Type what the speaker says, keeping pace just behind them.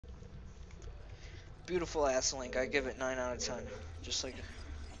Beautiful ass Link. I give it 9 out of 10. Just like,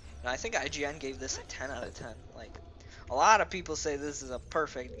 I think IGN gave this a 10 out of 10. Like, a lot of people say this is a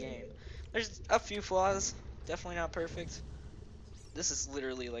perfect game. There's a few flaws. Definitely not perfect. This is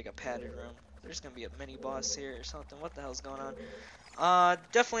literally like a padded room. There's gonna be a mini boss here or something. What the hell's going on?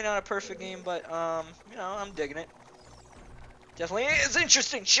 Definitely not a perfect game, but you know, I'm digging it. Definitely is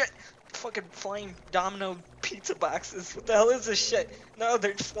interesting shit. Fucking flying domino pizza boxes. What the hell is this shit? No,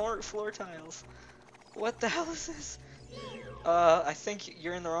 they're floor tiles. What the hell is this? I think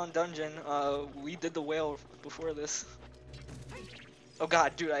you're in the wrong dungeon. We did the whale before this. Oh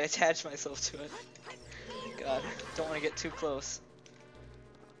god, dude, I attached myself to it. God, don't want to get too close.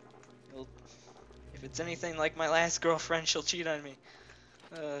 If it's anything like my last girlfriend, she'll cheat on me.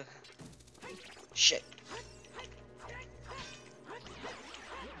 Shit.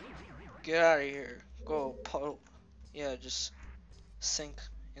 Get out of here. Go, puddle. Yeah, just sink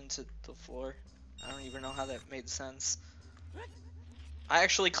into the floor. I don't even know how that made sense. I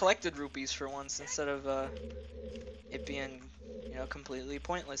actually collected rupees for once instead of it being, you know, completely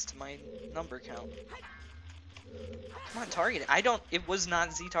pointless to my number count. Come on, target it. It was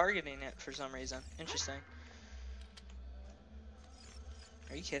not Z targeting it for some reason. Interesting.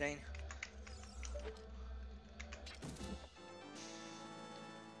 Are you kidding?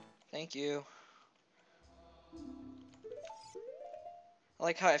 Thank you. I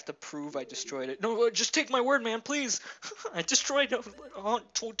like how I have to prove I destroyed it. No, just take my word, man, please. I destroyed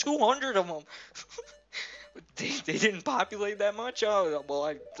 200 of them. they didn't populate that much? Oh,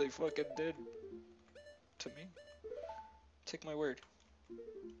 well, they fucking did. To me. Take my word.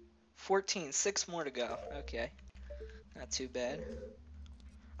 14, 6 more to go. Okay. Not too bad.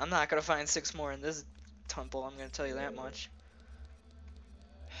 I'm not gonna find 6 more in this temple, I'm gonna tell you that much.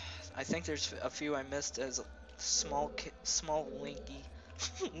 I think there's a few I missed as small linky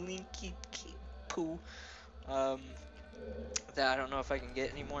linky poo that I don't know if I can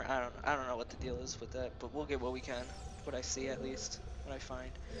get anymore. I don't know what the deal is with that, but we'll get what we can, what I see at least, what I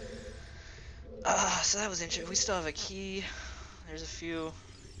find. So that was interesting. We still have a key. There's a few.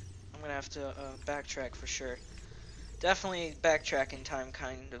 I'm gonna have to backtrack for sure. Definitely backtracking time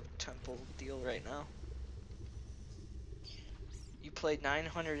kind of temple deal right now. You played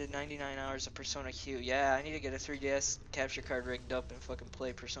 999 hours of Persona Q. Yeah, I need to get a 3DS capture card rigged up and fucking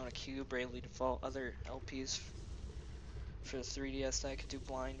play Persona Q, Bravely Default, other LPs for the 3DS that I could do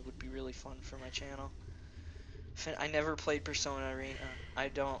blind would be really fun for my channel. I never played Persona Arena.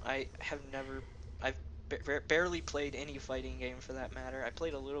 I've barely played any fighting game for that matter. I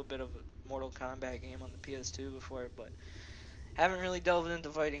played a little bit of a Mortal Kombat game on the PS2 before, but haven't really delved into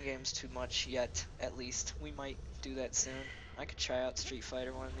fighting games too much yet, at least. We might do that soon. I could try out Street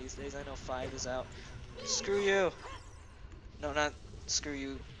Fighter one of these days. I know 5 is out. Screw you! No, not screw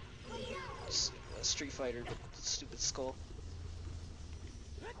you. Street Fighter, but stupid skull.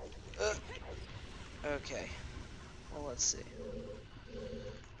 Okay. Well, let's see.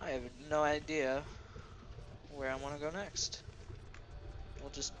 I have no idea where I want to go next.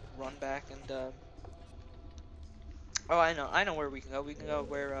 We'll just run back and, oh, I know where we can go. We can go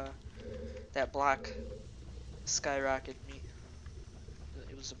where, that block skyrocketed me.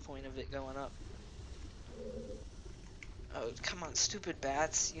 It was the point of it going up. Oh, come on, stupid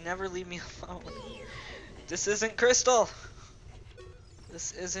bats. You never leave me alone. This isn't Crystal!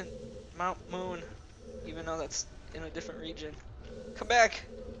 This isn't Mount Moon, even though that's in a different region. Come back!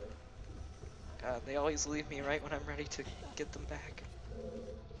 God, they always leave me right when I'm ready to get them back.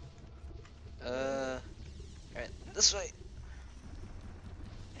 Alright, this way!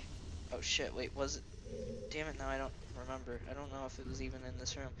 Oh shit, wait, was it? Damn it, now I don't remember. I don't know if it was even in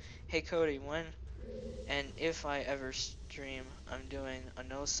this room. Hey Cody, when and if I ever stream, I'm doing a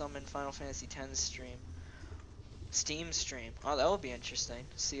no summon Final Fantasy X stream. Steam stream. Oh, that would be interesting.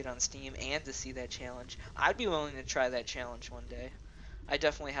 To see it on Steam and to see that challenge. I'd be willing to try that challenge one day. I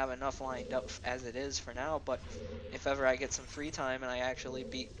definitely have enough lined up as it is for now, but if ever I get some free time and I actually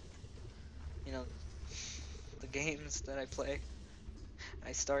beat, you know, the games that I play,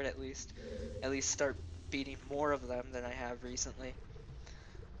 I start at least start beating more of them than I have recently.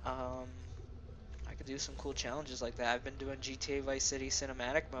 I could do some cool challenges like that. I've been doing GTA Vice City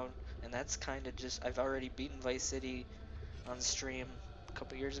cinematic mode, and that's kind of just, I've already beaten Vice City on stream a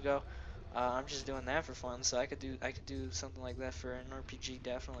couple years ago. I'm just doing that for fun, so I could do something like that for an RPG.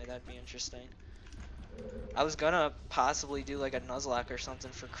 Definitely, that'd be interesting. I was gonna possibly do like a Nuzlocke or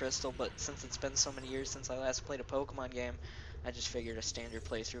something for Crystal, but since it's been so many years since I last played a Pokemon game, I just figured a standard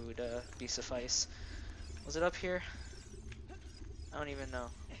playthrough would be suffice. Was it up here? I don't even know.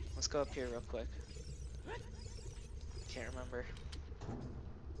 Let's go up here real quick. Can't remember.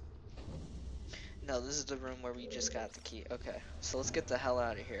 No, this is the room where we just got the key. Okay, so let's get the hell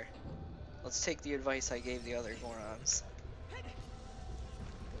out of here. Let's take the advice I gave the other morons.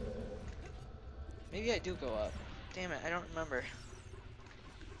 Maybe I do go up. Damn it, I don't remember.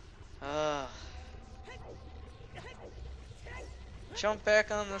 Jump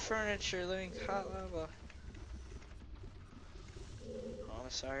back on the furniture, Link. Hot lava. Oh, I'm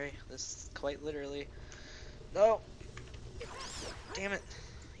sorry. This is quite literally. No! Damn it.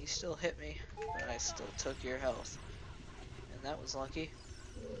 You still hit me, but I still took your health. And that was lucky.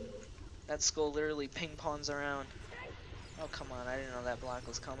 That skull literally ping-pongs around. Oh, come on. I didn't know that block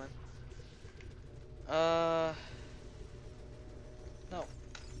was coming. No.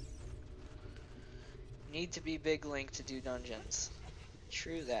 Need to be Big Link to do dungeons.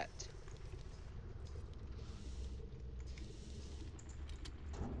 True that.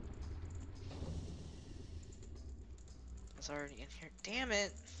 It's already in here. Damn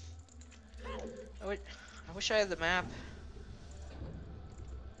it! I wish I had the map.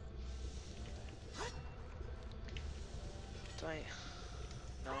 Do I?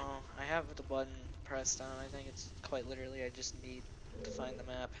 No, I have the button pressed on. I think it's quite literally I just need to find the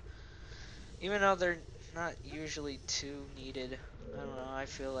map. Even though they're not usually too needed. I don't know, I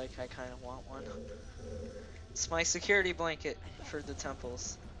feel like I kind of want one. It's my security blanket for the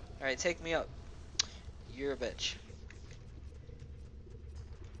temples. Alright, take me up. You're a bitch.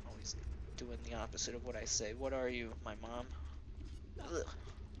 Always doing the opposite of what I say. What are you, my mom? Ugh.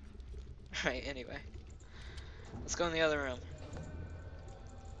 Alright, anyway. Let's go in the other room.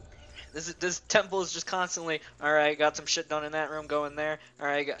 This temple is just constantly, alright, got some shit done in that room, go in there.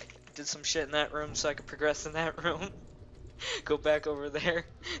 Alright, did some shit in that room so I could progress in that room. Go back over there.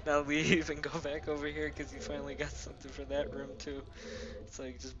 Now leave and go back over here because you finally got something for that room too. It's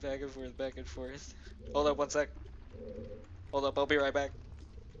like just back and forth, back and forth. Hold up one sec. Hold up, I'll be right back.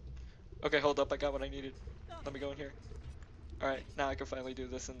 Okay, hold up, I got what I needed. Let me go in here. Alright, now I can finally do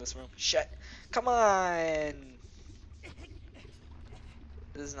this in this room. Shit! Come on!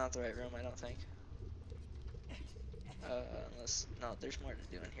 This is not the right room, I don't think. Unless, no, there's more to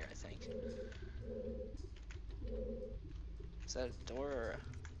do in here, I think. Is that a door or a...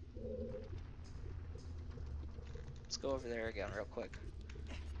 Let's go over there again real quick.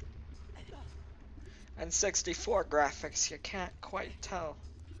 And 64 graphics, you can't quite tell.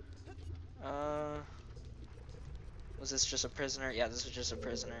 Was this just a prisoner? Yeah, this was just a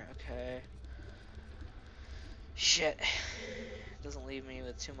prisoner, okay. Shit. Doesn't leave me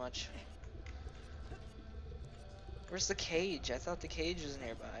with too much. Where's the cage? I thought the cage was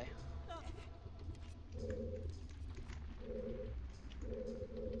nearby.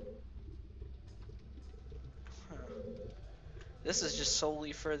 Huh. This is just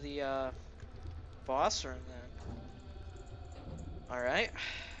solely for the boss room then. Alright.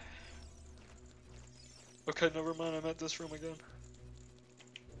 Okay, never mind, I'm at this room again.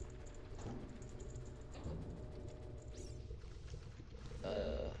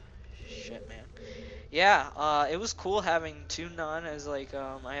 Shit, man. Yeah, it was cool having Toon as like,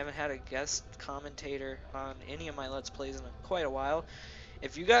 I haven't had a guest commentator on any of my Let's Plays in quite a while.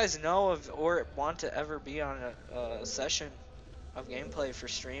 If you guys know of or want to ever be on a session of gameplay for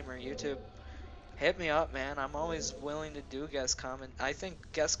stream or YouTube, hit me up, man. I'm always willing to do guest comment. I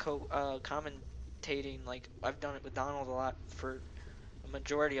think commentating, like I've done it with Donald a lot for a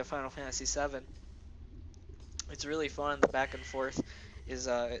majority of Final Fantasy VII. It's really fun. The back and forth is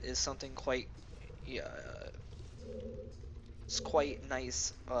something quite it's quite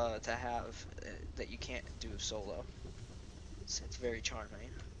nice to have that you can't do solo. It's very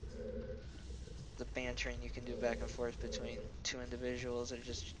charming. The bantering you can do back and forth between two individuals that are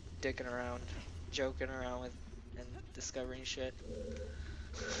just dicking around, joking around with, and discovering shit.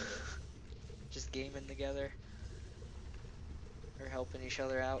 Just gaming together. Or helping each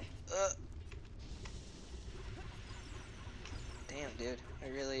other out. Damn, dude. I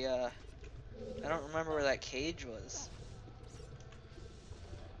really, I don't remember where that cage was.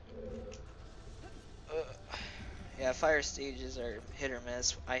 Yeah, fire stages are hit or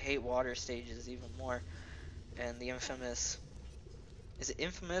miss. I hate water stages even more. And the infamous... Is it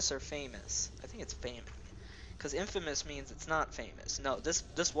infamous or famous? I think it's famous. Because infamous means it's not famous. No,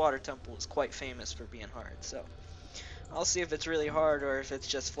 this water temple is quite famous for being hard, so... I'll see if it's really hard or if it's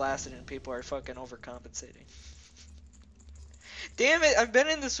just flaccid and people are fucking overcompensating. Damn it, I've been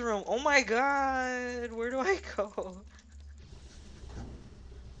in this room. Oh my god, where do I go?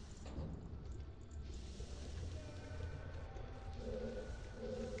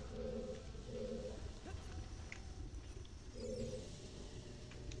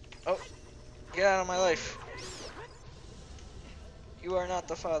 Oh, get out of my life. You are not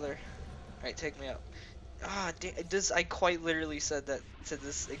the father. Alright, take me up. Ah, this I quite literally said that to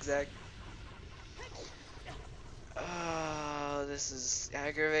this exact. Ah, this is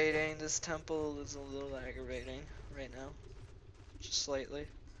aggravating. This temple is a little aggravating right now, just slightly.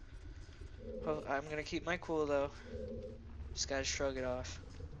 Oh, I'm gonna keep my cool though. Just gotta shrug it off.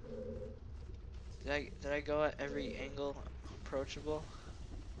 Did I go at every angle approachable?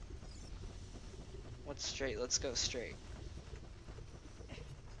 What's straight? Let's go straight.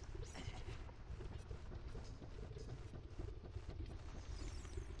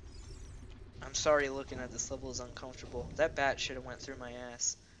 I'm sorry looking at this level is uncomfortable. That bat should have went through my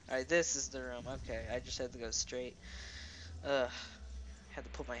ass. Alright, this is the room. Okay, I just had to go straight. Ugh. Had to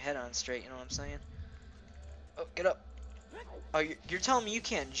put my head on straight, you know what I'm saying? Oh, get up. Oh, you're telling me you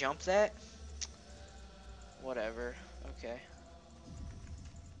can't jump that? Whatever. Okay.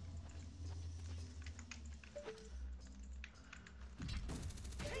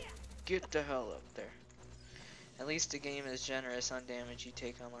 Get the hell up there. At least the game is generous on damage you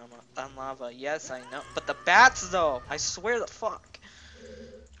take on lava. Yes, I know. But the bats, though! I swear the fuck.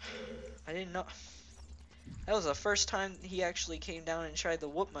 I didn't know. That was the first time he actually came down and tried to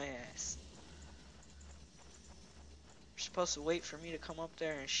whoop my ass. You're supposed to wait for me to come up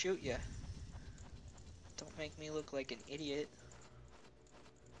there and shoot you. Don't make me look like an idiot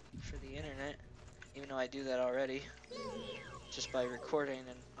for the internet. Even though I do that already. Just by recording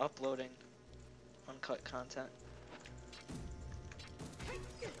and uploading uncut content.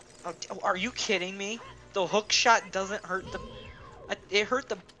 Oh, are you kidding me? The hook shot doesn't hurt the... It hurt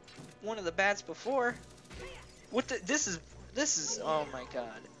the one of the bats before. What the... This is... Oh my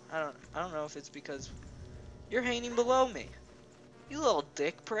god. I don't know if it's because you're hanging below me. You little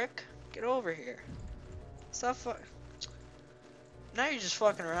dick prick. Get over here. Stop Now you're just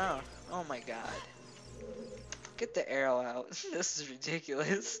fucking around. Oh my god. Get the arrow out. This is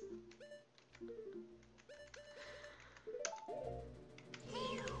ridiculous.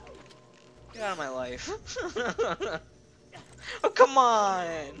 Get out of my life. Oh, come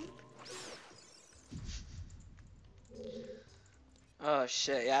on. Oh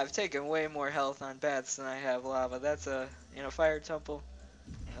shit, yeah, I've taken way more health on bats than I have lava. That's in a fire temple,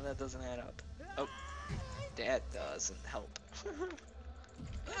 and that doesn't add up. Oh, that doesn't help.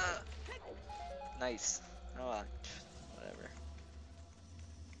 Nice. Oh, whatever.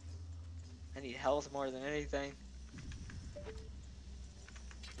 I need health more than anything.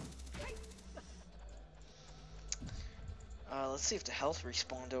 Let's see if the health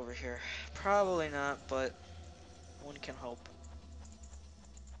respawned over here. Probably not, but one can hope.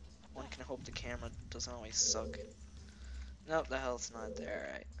 One can hope the camera doesn't always suck. Nope, the health's not there.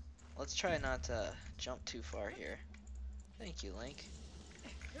 Alright. Let's try not to jump too far here. Thank you, Link.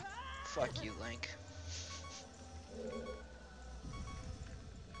 Fuck you, Link.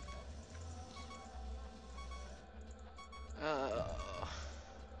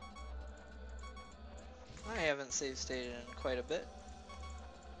 I haven't save stated in quite a bit.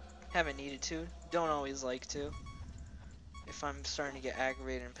 Haven't needed to. Don't always like to. If I'm starting to get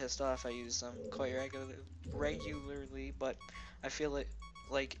aggravated and pissed off, I use them quite regularly, but I feel it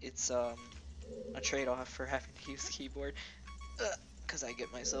like it's a trade-off for having to use the keyboard. Because I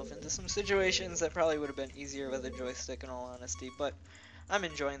get myself into some situations that probably would have been easier with a joystick in all honesty, but I'm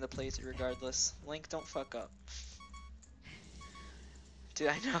enjoying the playthrough regardless. Link, don't fuck up. Dude,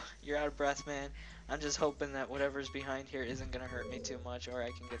 I know, you're out of breath, man. I'm just hoping that whatever's behind here isn't gonna hurt me too much, or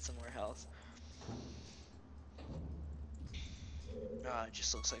I can get some more health. It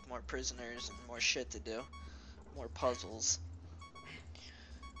just looks like more prisoners and more shit to do. More puzzles.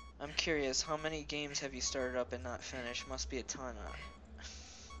 I'm curious, how many games have you started up and not finished? Must be a ton.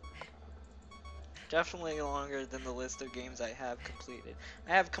 Definitely longer than the list of games I have completed.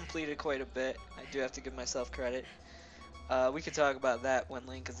 I have completed quite a bit. I do have to give myself credit. We could talk about that when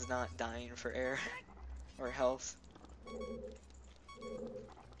Link is not dying for air or health.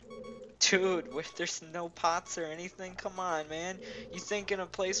 Dude, there's no pots or anything? Come on, man. You think in a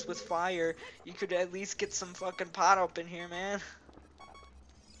place with fire, you could at least get some fucking pot up in here, man.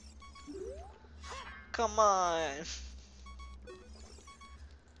 Come on.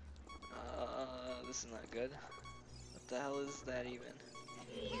 This is not good. What the hell is that even?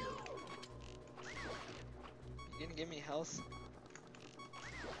 You gonna give me health?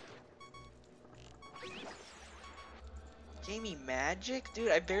 Gave me magic?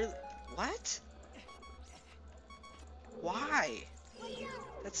 Dude, I barely... What? Why?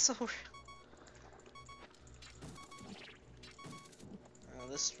 That's so... Oh,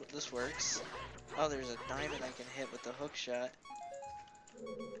 this works. Oh, there's a diamond I can hit with the hook shot.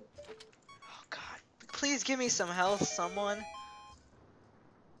 Oh god. Please give me some health, someone.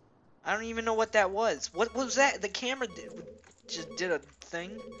 I don't even know what that was. What was that? The camera just did a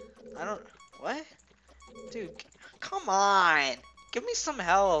thing. I don't. What? Dude, come on. Give me some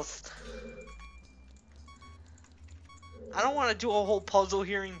health. I don't want to do a whole puzzle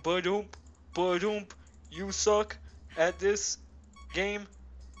hearing. Ba-doomp, ba-doomp. You suck at this game.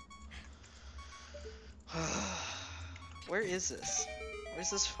 Where is this?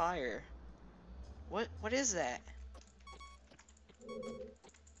 Where's this fire? What is that?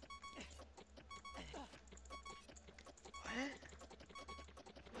 What?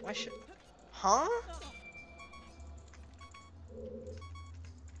 Why should... Huh?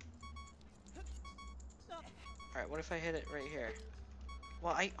 Alright, what if I hit it right here?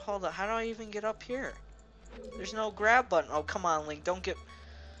 Well, hold on, how do I even get up here? There's no grab button. Oh, come on, Link, don't get...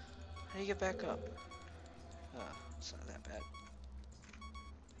 How do you get back up? Oh, it's not that bad.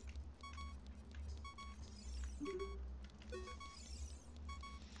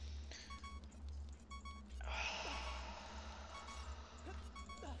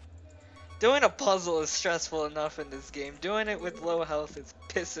 Doing a puzzle is stressful enough in this game. Doing it with low health is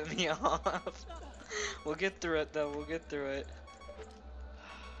pissing me off. We'll get through it though, we'll get through it.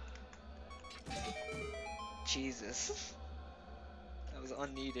 Jesus. That was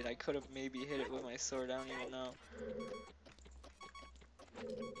unneeded. I could have maybe hit it with my sword, I don't even know.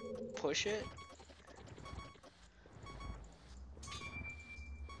 Push it?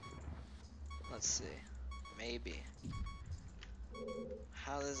 Let's see. Maybe.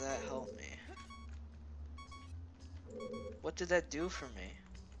 How does that help me? What did that do for me?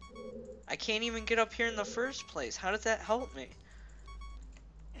 I can't even get up here in the first place. How did that help me?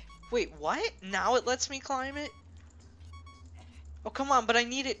 Wait, what? Now it lets me climb it? Oh, come on, but I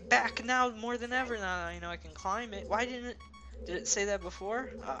need it back now more than ever now that I know I can climb it. Why didn't it... Did it say that before?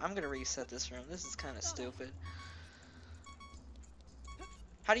 I'm gonna reset this room. This is kind of stupid.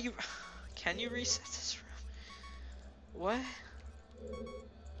 How do you... Can you reset this room? What?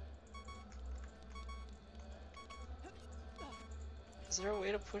 Is there a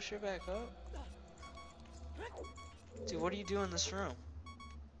way to push it back up? Dude, what do you do in this room?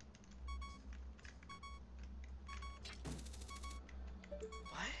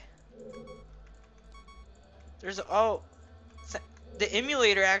 What? There's a... Oh. The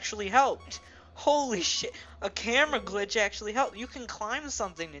emulator actually helped. Holy shit. A camera glitch actually helped. You can climb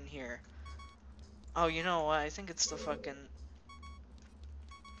something in here. Oh, you know what? I think it's the fucking...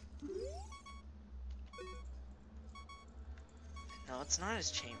 No, it's not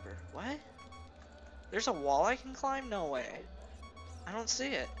his chamber. What? There's a wall I can climb? No way. I don't see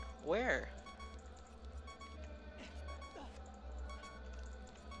it. Where?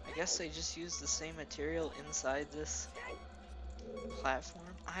 I guess they just use the same material inside this platform.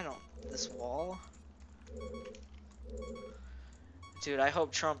 This wall? Dude, I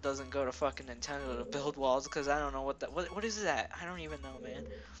hope Trump doesn't go to fucking Nintendo to build walls, because I don't know what is that? I don't even know, man.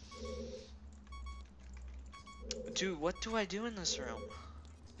 Dude, what do I do in this room?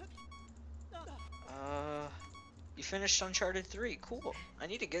 You finished Uncharted 3. Cool. I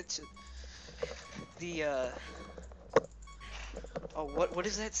need to get to the, oh, what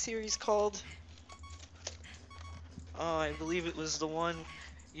is that series called? Oh, I believe it was the one,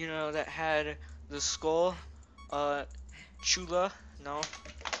 you know, that had the skull. Chula? No.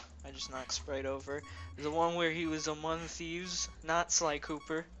 I just knocked Sprite over. The one where he was among thieves, not Sly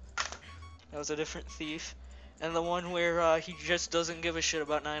Cooper. That was a different thief. And the one where he just doesn't give a shit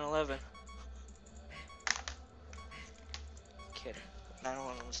about 9/11. Kidding.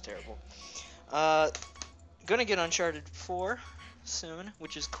 9/11 was terrible. Gonna get Uncharted 4 soon,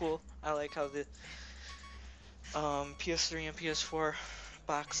 which is cool. I like how the PS3 and PS4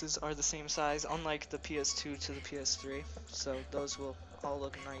 boxes are the same size, unlike the PS2 to the PS3. So those will all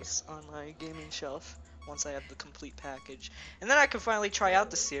look nice on my gaming shelf once I have the complete package. And then I can finally try out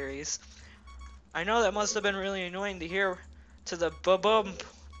the series. I know that must have been really annoying to hear to the bump,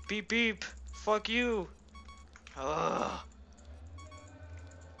 beep beep, fuck you. Ugh.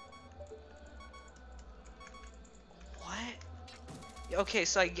 What? Okay,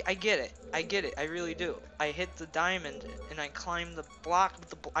 so I get it. I get it. I really do. I hit the diamond and I climb the block.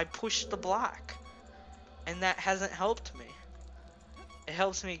 I pushed the block. And that hasn't helped me. It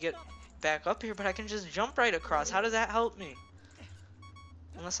helps me get back up here, but I can just jump right across. How does that help me?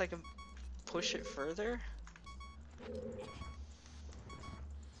 Unless I can push it further?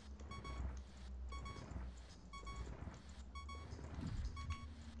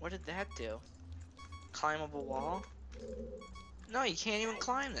 What did that do? Climbable wall? No, you can't even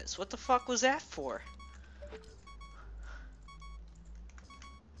climb this. What the fuck was that for?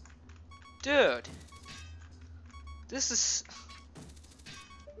 Dude. This is...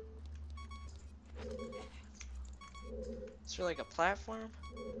 feel like a platform?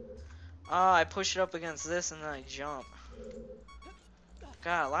 Oh, I push it up against this and then I jump.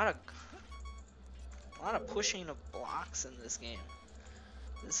 God, a lot of pushing of blocks in this game.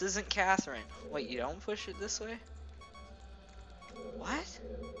 This isn't Catherine. Wait, you don't push it this way? What?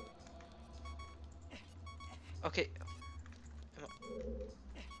 Okay.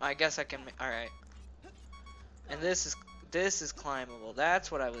 I guess I can. All right. And this is climbable.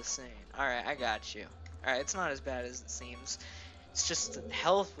 That's what I was saying. All right, I got you. All right, it's not as bad as it seems. It's just the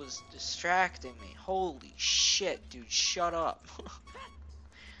health was distracting me. Holy shit, dude, shut up.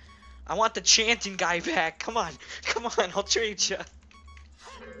 I want the chanting guy back. Come on, come on, I'll trade you.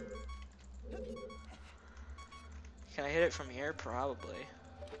 Can I hit it from here? Probably.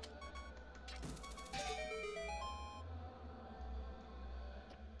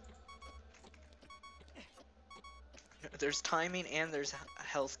 There's timing and there's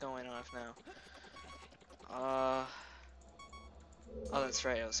health going off now. Oh, that's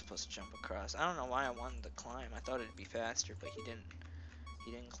right. I was supposed to jump across. I don't know why I wanted to climb. I thought it'd be faster, but he didn't.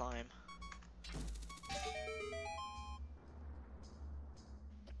 He didn't climb.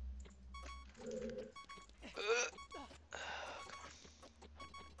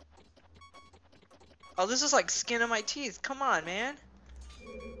 Oh, this is like skin of my teeth. Come on, man.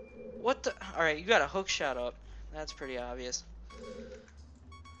 What the? Alright, you got a hook shot up. That's pretty obvious.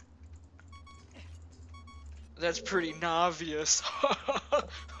 That's pretty obvious.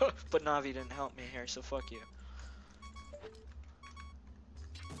 But Navi didn't help me here, so fuck you.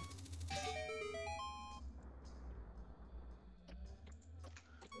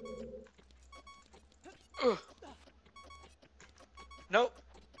 Ugh. Nope.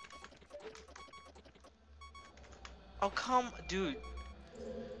 Oh, come, dude.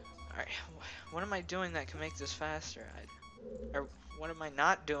 Alright, what am I doing that can make this faster? Or what am I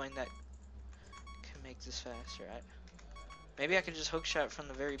not doing that can make this faster? Maybe I could just hookshot from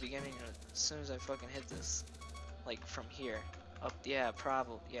the very beginning as soon as I fucking hit this. Like, from here. Up, yeah,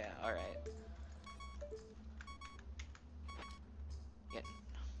 probably, yeah, alright. Yeah,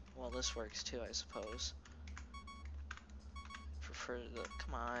 well, this works too, I suppose. Prefer the,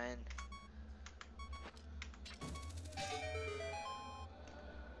 come on.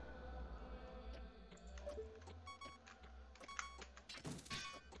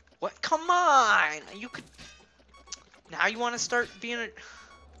 What? Come on! You could... Now you want to start being a...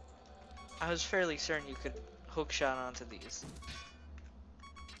 I was fairly certain you could hook shot onto these.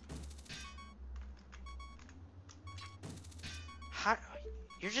 How...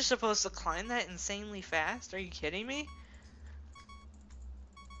 You're just supposed to climb that insanely fast? Are you kidding me?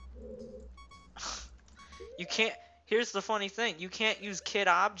 You can't... Here's the funny thing. You can't use kid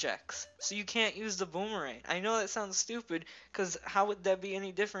objects. So you can't use the boomerang. I know that sounds stupid, because how would that be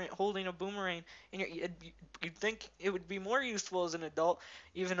any different holding a boomerang? And you'd think it would be more useful as an adult,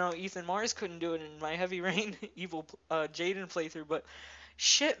 even though Ethan Mars couldn't do it in my Heavy Rain Evil Jaden playthrough. But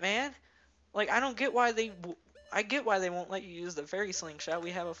shit, man. Like, I don't get why they... I get why they won't let you use the fairy slingshot.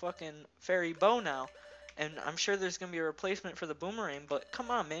 We have a fucking fairy bow now. And I'm sure there's going to be a replacement for the boomerang, but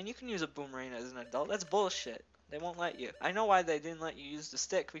come on, man, you can use a boomerang as an adult. That's bullshit. They won't let you. I know why they didn't let you use the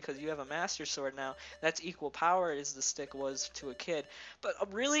stick, because you have a Master Sword now. That's equal power as the stick was to a kid. But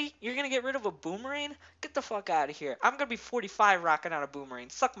really? You're going to get rid of a boomerang? Get the fuck out of here. I'm going to be 45 rocking out a boomerang.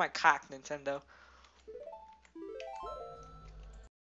 Suck my cock, Nintendo.